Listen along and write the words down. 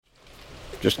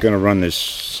Just going to run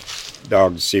this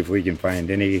dog to see if we can find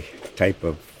any type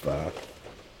of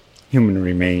human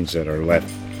remains that are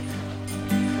left.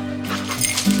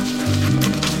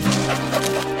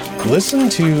 Listen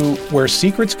to Where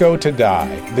Secrets Go to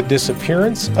Die, The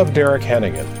Disappearance of Derek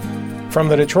Hennigan. From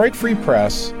the Detroit Free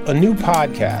Press, a new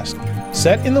podcast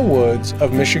set in the woods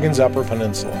of Michigan's Upper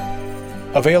Peninsula.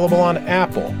 Available on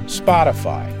Apple,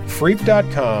 Spotify,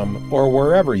 Freep.com, or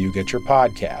wherever you get your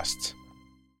podcasts.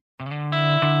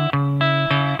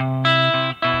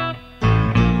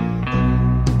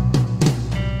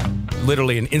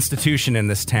 Literally an institution in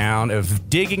this town of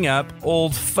digging up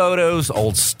old photos,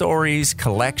 old stories,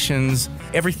 collections,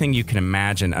 everything you can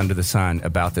imagine under the sun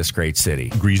about this great city.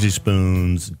 Greasy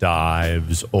spoons,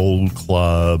 dives, old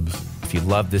clubs. If you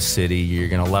love this city, you're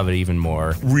going to love it even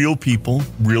more. Real people,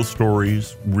 real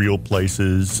stories, real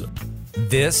places.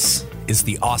 This is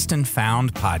the Austin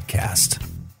Found Podcast.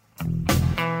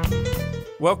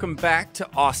 Welcome back to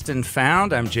Austin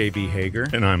Found. I'm J.B. Hager.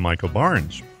 And I'm Michael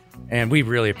Barnes. And we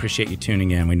really appreciate you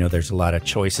tuning in. We know there's a lot of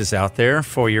choices out there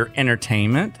for your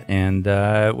entertainment, and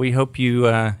we hope you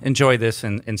enjoy this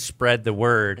and spread the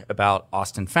word about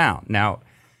Austin Found. Now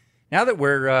that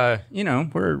we're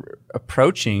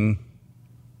approaching,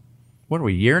 what are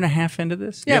we, a year and a half into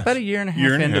this? Yeah, yes. About a year and a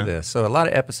half into this. So a lot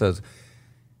of episodes.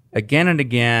 Again and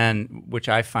again, which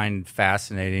I find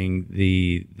fascinating,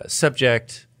 the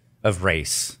subject of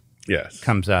race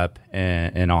comes up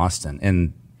in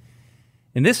Austin.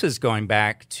 And this is going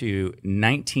back to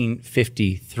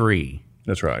 1953.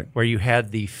 That's right. Where you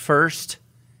had the first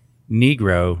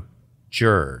Negro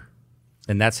juror.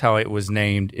 And that's how it was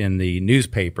named in the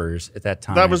newspapers at that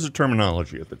time. That was the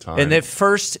terminology at the time. And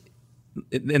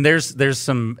there's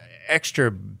some extra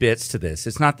bits to this.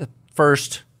 It's not the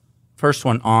first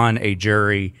one on a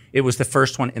jury. It was the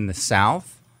first one in the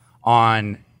South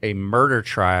on a murder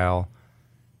trial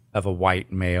of a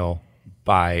white male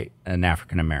by an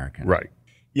African American. Right.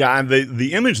 Yeah, and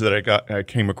the image that I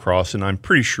came across, and I'm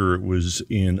pretty sure it was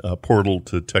in a Portal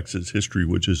to Texas History,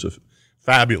 which is a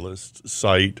fabulous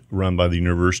site run by the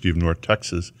University of North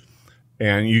Texas,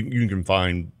 and you can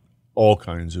find all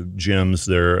kinds of gems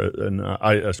there, and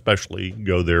I especially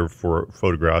go there for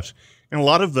photographs, and a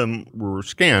lot of them were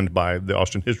scanned by the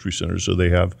Austin History Center, so they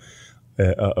have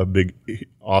a big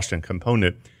Austin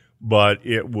component. But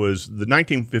it was the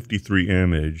 1953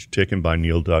 image taken by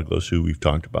Neil Douglas, who we've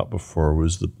talked about before,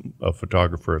 was a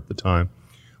photographer at the time.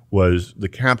 The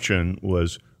caption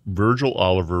was, "Virgil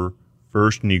Oliver,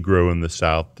 first Negro in the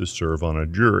South to serve on a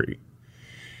jury."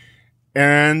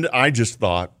 And I just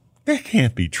thought, that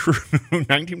can't be true.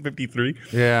 1953?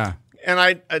 Yeah. And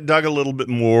I dug a little bit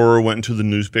more, went into the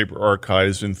newspaper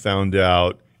archives and found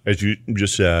out, as you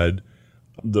just said,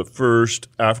 the first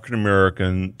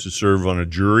African-American to serve on a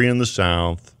jury in the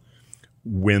South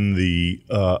when the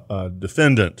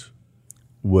defendant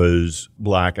was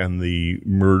black and the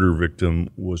murder victim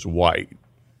was white.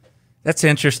 That's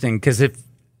interesting, because if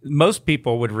most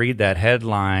people would read that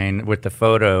headline with the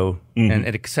photo and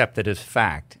accept it as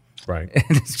fact. Right.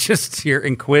 And it's just your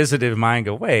inquisitive mind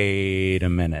go, wait a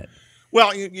minute.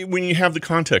 Well, when you have the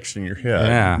context in your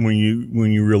head, when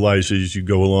you realize as you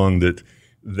go along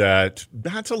that's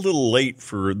a little late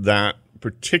for that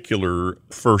particular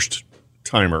first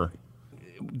timer.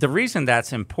 The reason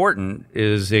that's important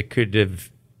is it could have,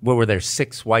 what were there,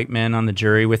 6 white men on the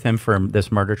jury with him for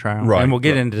this murder trial? Right. And we'll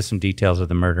get into some details of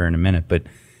the murder in a minute. But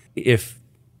if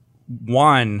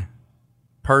one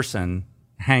person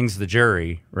hangs the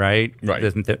jury, right?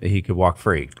 He could walk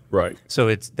free. Right. So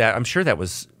it's that, I'm sure that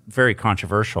was very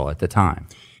controversial at the time.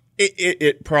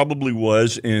 It probably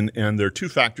was, and there are two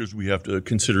factors we have to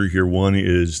consider here. One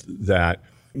is that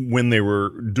when they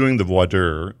were doing the voir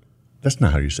dire, that's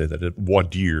not how you say that, voir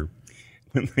dire.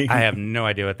 I have no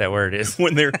idea what that word is.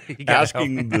 When they're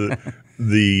asking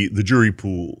the jury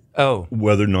pool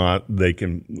whether or not they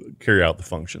can carry out the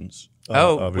functions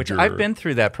of a which juror. I've been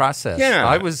through that process. Yeah,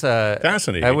 I was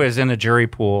fascinating. I was in a jury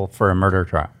pool for a murder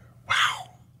trial.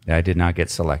 Wow. I did not get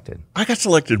selected. I got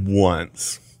selected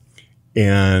once.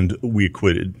 And we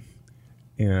acquitted.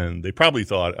 And they probably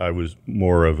thought I was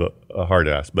more of a hard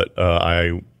ass, but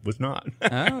I was not.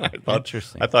 Oh,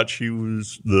 interesting. I thought she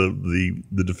was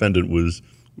the defendant was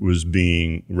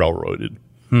being railroaded.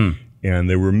 And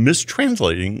they were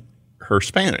mistranslating her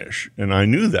Spanish, and I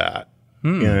knew that.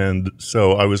 And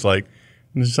so I was like,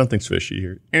 there's something's fishy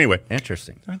here. Anyway,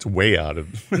 interesting. That's way out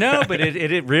of no, but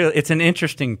it really, it's an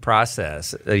interesting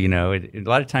process. A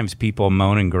lot of times people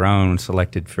moan and groan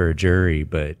selected for a jury,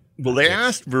 but they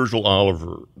asked Virgil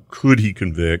Oliver, could he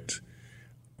convict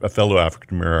a fellow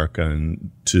African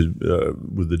American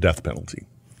with the death penalty,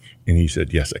 and he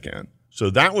said, "Yes, I can." So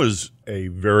that was a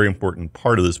very important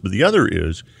part of this. But the other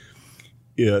is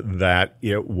that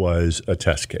it was a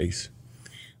test case,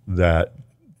 that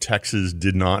Texas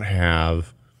did not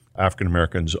have African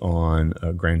Americans on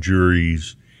grand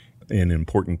juries in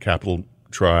important capital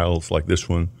trials like this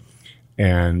one.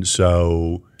 And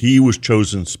so he was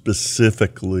chosen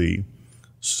specifically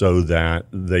so that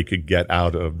they could get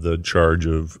out of the charge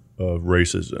of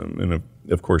racism. And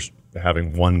of course,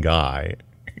 having one guy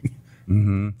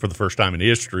for the first time in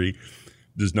history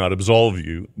does not absolve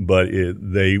you, but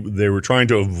they were trying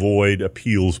to avoid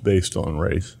appeals based on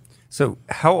race. So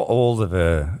how old of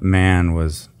a man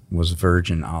was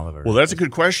Virgin Oliver? Well, that's a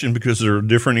good question because there are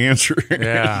different answers.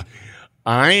 Yeah.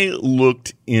 I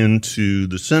looked into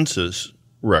the census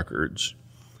records,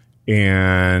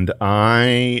 and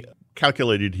I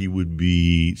calculated he would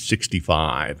be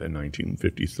 65 in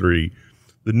 1953.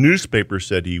 The newspaper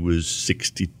said he was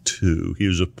 62. He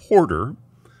was a porter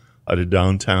at a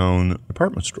downtown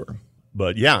apartment store.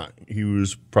 But yeah, he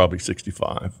was probably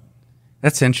 65.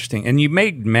 That's interesting. And you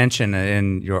made mention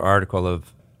in your article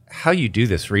of how you do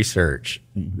this research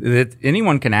that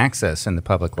anyone can access in the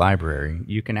public library.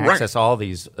 You can access all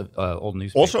these old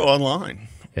newspapers. Also online.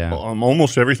 Yeah.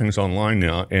 Almost everything's online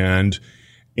now. And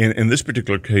in this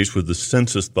particular case with the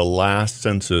census, the last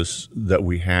census that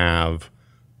we have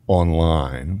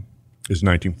online is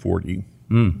 1940.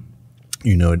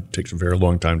 You know, it takes a very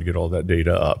long time to get all that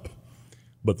data up.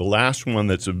 But the last one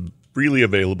that's freely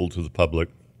available to the public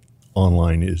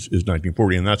online is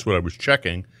 1940. And that's what I was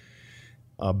checking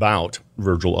about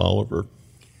Virgil Oliver.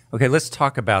 Okay, let's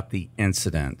talk about the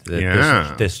incident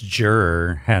that this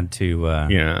juror had to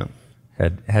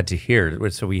had to hear.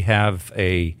 So we have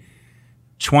a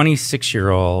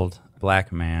 26-year-old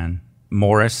black man,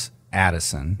 Morris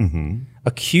Addison,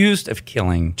 accused of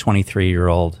killing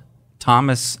 23-year-old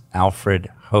Thomas Alfred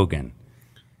Hogan.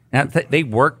 Now, they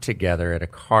worked together at a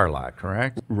car lot,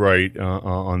 correct? Right,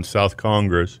 on South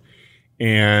Congress.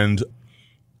 And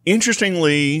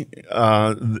interestingly,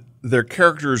 their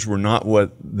characters were not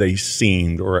what they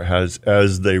seemed or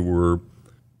as they were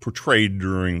portrayed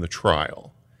during the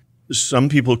trial. Some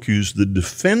people accused the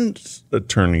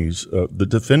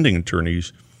defending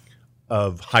attorneys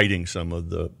of hiding some of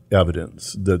the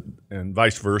evidence, and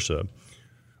vice versa.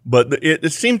 But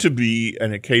it seemed to be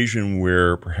an occasion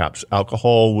where perhaps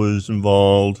alcohol was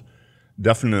involved.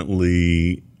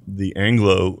 Definitely the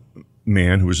Anglo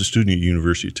man who was a student at the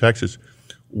University of Texas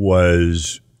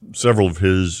several of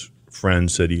his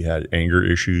friends said he had anger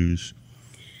issues.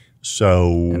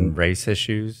 And race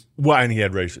issues? Well, and he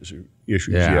had race issues,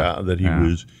 that he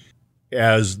was.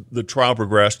 As the trial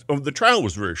progressed, the trial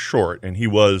was very short, and he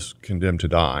was condemned to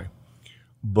die.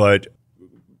 But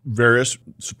various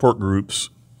support groups,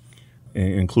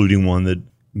 including one that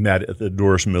met at the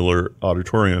Doris Miller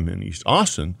Auditorium in East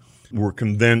Austin, were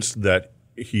convinced that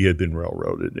he had been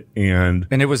railroaded. And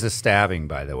it was a stabbing,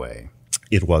 by the way.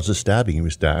 It was a stabbing. He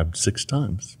was stabbed 6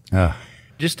 times.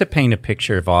 Just to paint a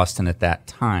picture of Austin at that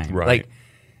time. Right. Like,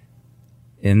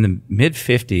 in the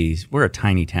mid-50s, we're a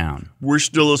tiny town. We're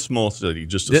still a small city,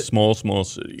 just a small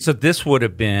city. So this would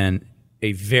have been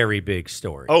a very big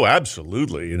story. Oh,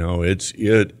 absolutely. You know, it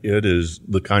is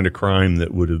the kind of crime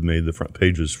that would have made the front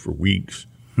pages for weeks,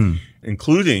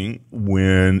 including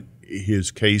when his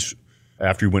case,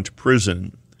 after he went to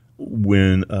prison,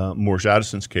 when Morris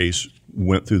Addison's case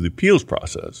went through the appeals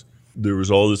process. There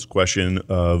was all this question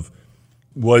of,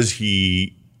 was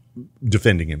he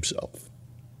defending himself?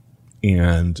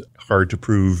 And hard to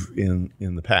prove in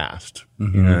the past.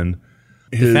 And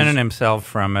defending himself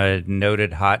from a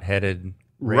noted hot-headed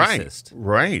racist.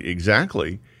 Right,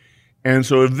 exactly. And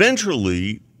so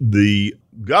eventually the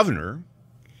governor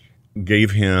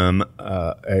gave him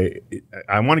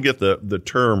I want to get the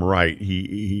term right.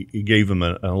 He gave him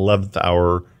an 11th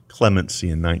hour clemency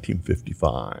in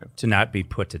 1955. To not be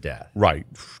put to death. Right,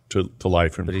 to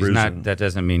life in prison. But that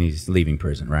doesn't mean he's leaving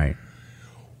prison, right?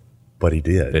 But he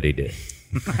did.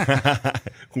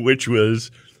 Which was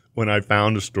when I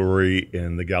found a story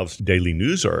in the Galveston Daily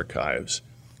News archives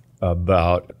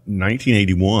about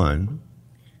 1981.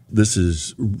 This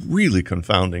is really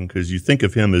confounding because you think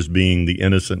of him as being the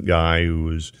innocent guy who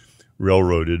was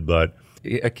railroaded, but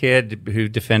a kid who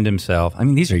defended himself. I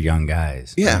mean, these are young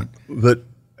guys. Yeah, right? But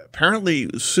apparently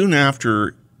soon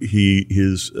after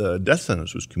his death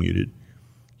sentence was commuted,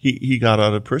 he got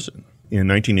out of prison. In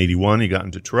 1981, he got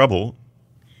into trouble,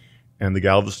 and the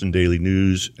Galveston Daily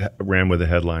News ran with the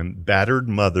headline, "Battered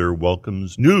Mother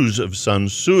Welcomes News of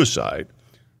Son's Suicide."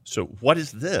 So what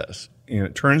is this? And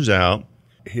it turns out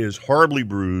his horribly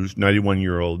bruised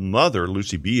 91-year-old mother,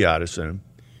 Lucy B. Addison,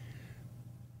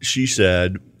 she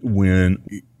said when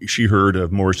she heard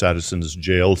of Morris Addison's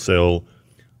jail cell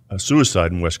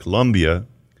suicide in West Columbia,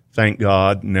 thank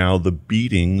God now the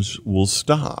beatings will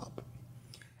stop.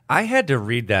 I had to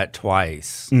read that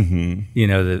twice.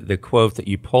 Mm-hmm. The quote that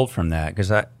you pulled from that,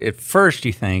 because at first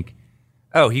you think,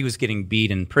 oh, he was getting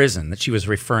beat in prison, that she was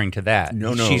referring to that.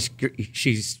 No. She's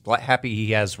happy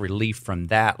he has relief from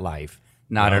that life.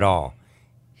 Not at all.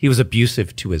 He was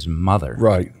abusive to his mother.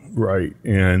 Right.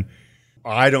 And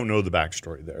I don't know the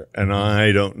backstory there. And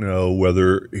I don't know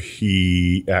whether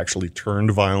he actually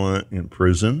turned violent in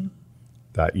prison,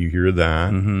 that you hear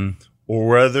that, or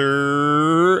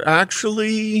whether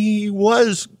actually he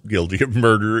was guilty of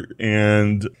murder.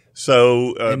 And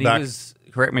so he was,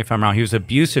 correct me if I'm wrong, he was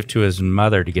abusive to his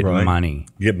mother to get money.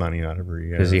 Get money out of her,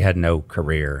 yeah. Because he had no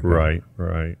career. Right.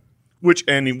 Which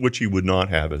he would not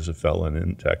have as a felon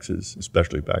in Texas,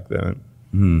 especially back then.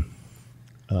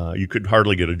 You could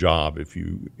hardly get a job if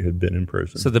you had been in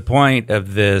prison. So the point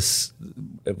of this,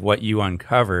 of what you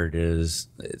uncovered, is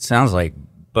it sounds like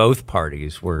both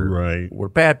parties were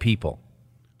bad people.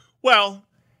 Well,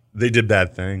 they did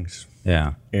bad things.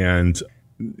 Yeah. And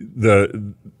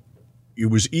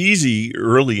it was easy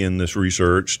early in this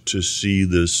research to see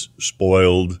this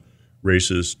spoiled,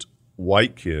 racist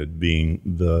white kid being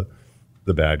the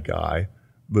bad guy.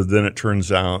 But then it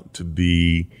turns out to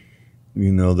be,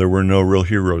 there were no real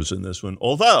heroes in this one.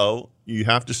 Although you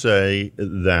have to say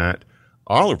that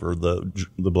Oliver, the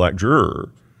black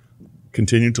juror,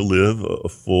 continued to live a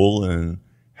full and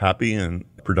happy and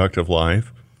productive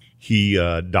life. He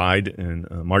died in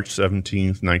March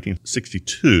 17th,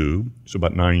 1962, so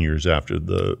about 9 years after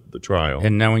the trial.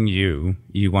 And knowing you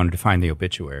wanted to find the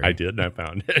obituary. I did, and I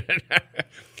found it. And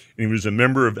he was a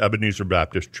member of Ebenezer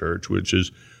Baptist Church, which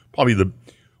is probably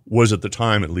was at the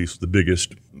time at least the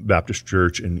biggest Baptist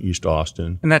church in East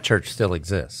Austin. And that church still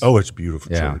exists. Oh, it's a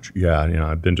beautiful church. Yeah,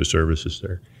 I've been to services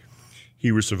there. He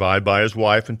was survived by his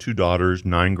wife and 2 daughters,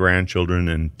 9 grandchildren,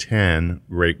 and 10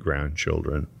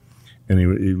 great-grandchildren. And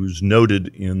he was noted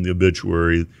in the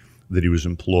obituary that he was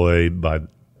employed by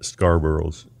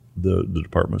Scarborough's, the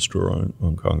department store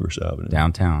on Congress Avenue.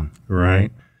 Downtown.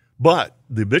 Right. But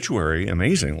the obituary,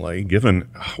 amazingly, given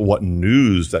what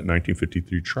news that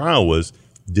 1953 trial was,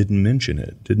 did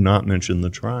not mention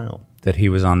the trial. That he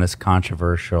was on this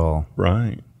controversial...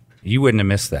 Right. You wouldn't have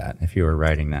missed that if you were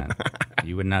writing that.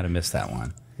 You would not have missed that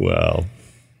one. Well...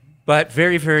 But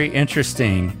very, very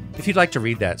interesting. If you'd like to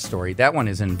read that story, that one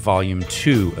is in Volume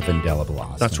 2 of Indelible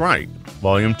Austin. That's right.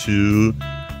 Volume 2,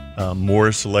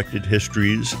 more selected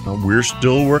histories. We're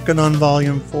still working on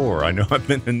Volume 4. I know I've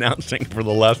been announcing for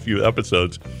the last few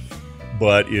episodes,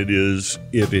 but it is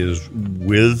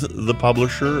with the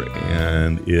publisher,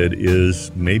 and it is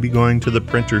maybe going to the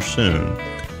printer soon.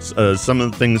 Some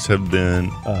of the things have been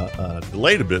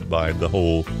delayed a bit by the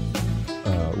whole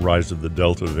rise of the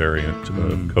Delta variant of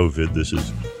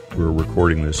COVID. We're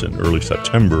recording this in early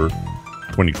September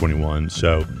 2021.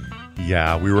 So,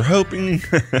 yeah, we were hoping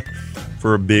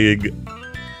for a big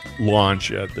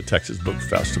launch at the Texas Book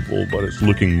Festival, but it's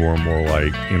looking more and more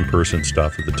like in-person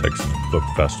stuff at the Texas Book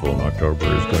Festival in October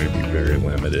is going to be very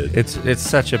limited. It's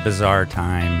such a bizarre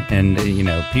time, and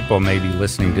people may be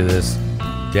listening to this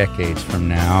decades from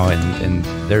now, and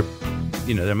there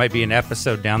might be an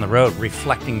episode down the road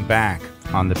reflecting back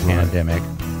on the pandemic.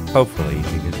 Hopefully,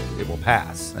 it will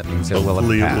pass. That means it will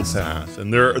pass.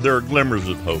 And there are glimmers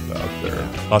of hope out there.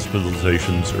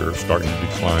 Hospitalizations are starting to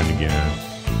decline again.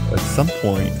 At some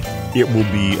point, it will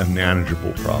be a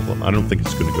manageable problem. I don't think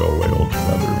it's going to go away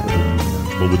altogether.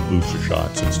 Well, with booster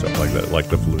shots and stuff like that, like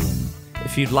the flu.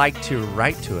 If you'd like to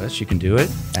write to us, you can do it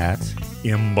at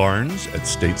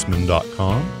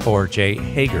mbarnes@statesman.com or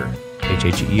jhager,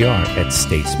 H-H-E-R,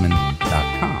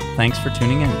 @statesman.com. Thanks for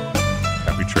tuning in.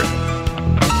 Happy trip.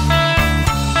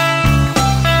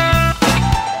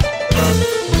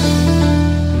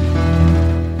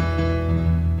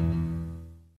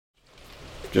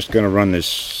 Just going to run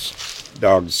this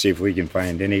dog to see if we can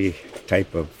find any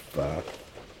type of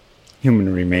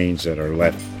human remains that are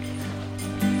left.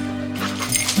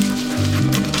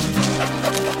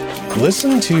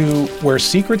 Listen to Where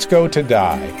Secrets Go to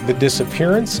Die, The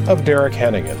Disappearance of Derek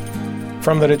Hennigan.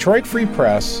 From the Detroit Free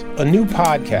Press, a new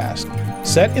podcast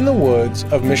set in the woods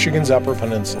of Michigan's Upper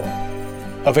Peninsula.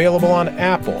 Available on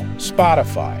Apple,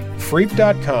 Spotify,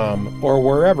 Freep.com, or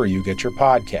wherever you get your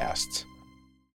podcasts.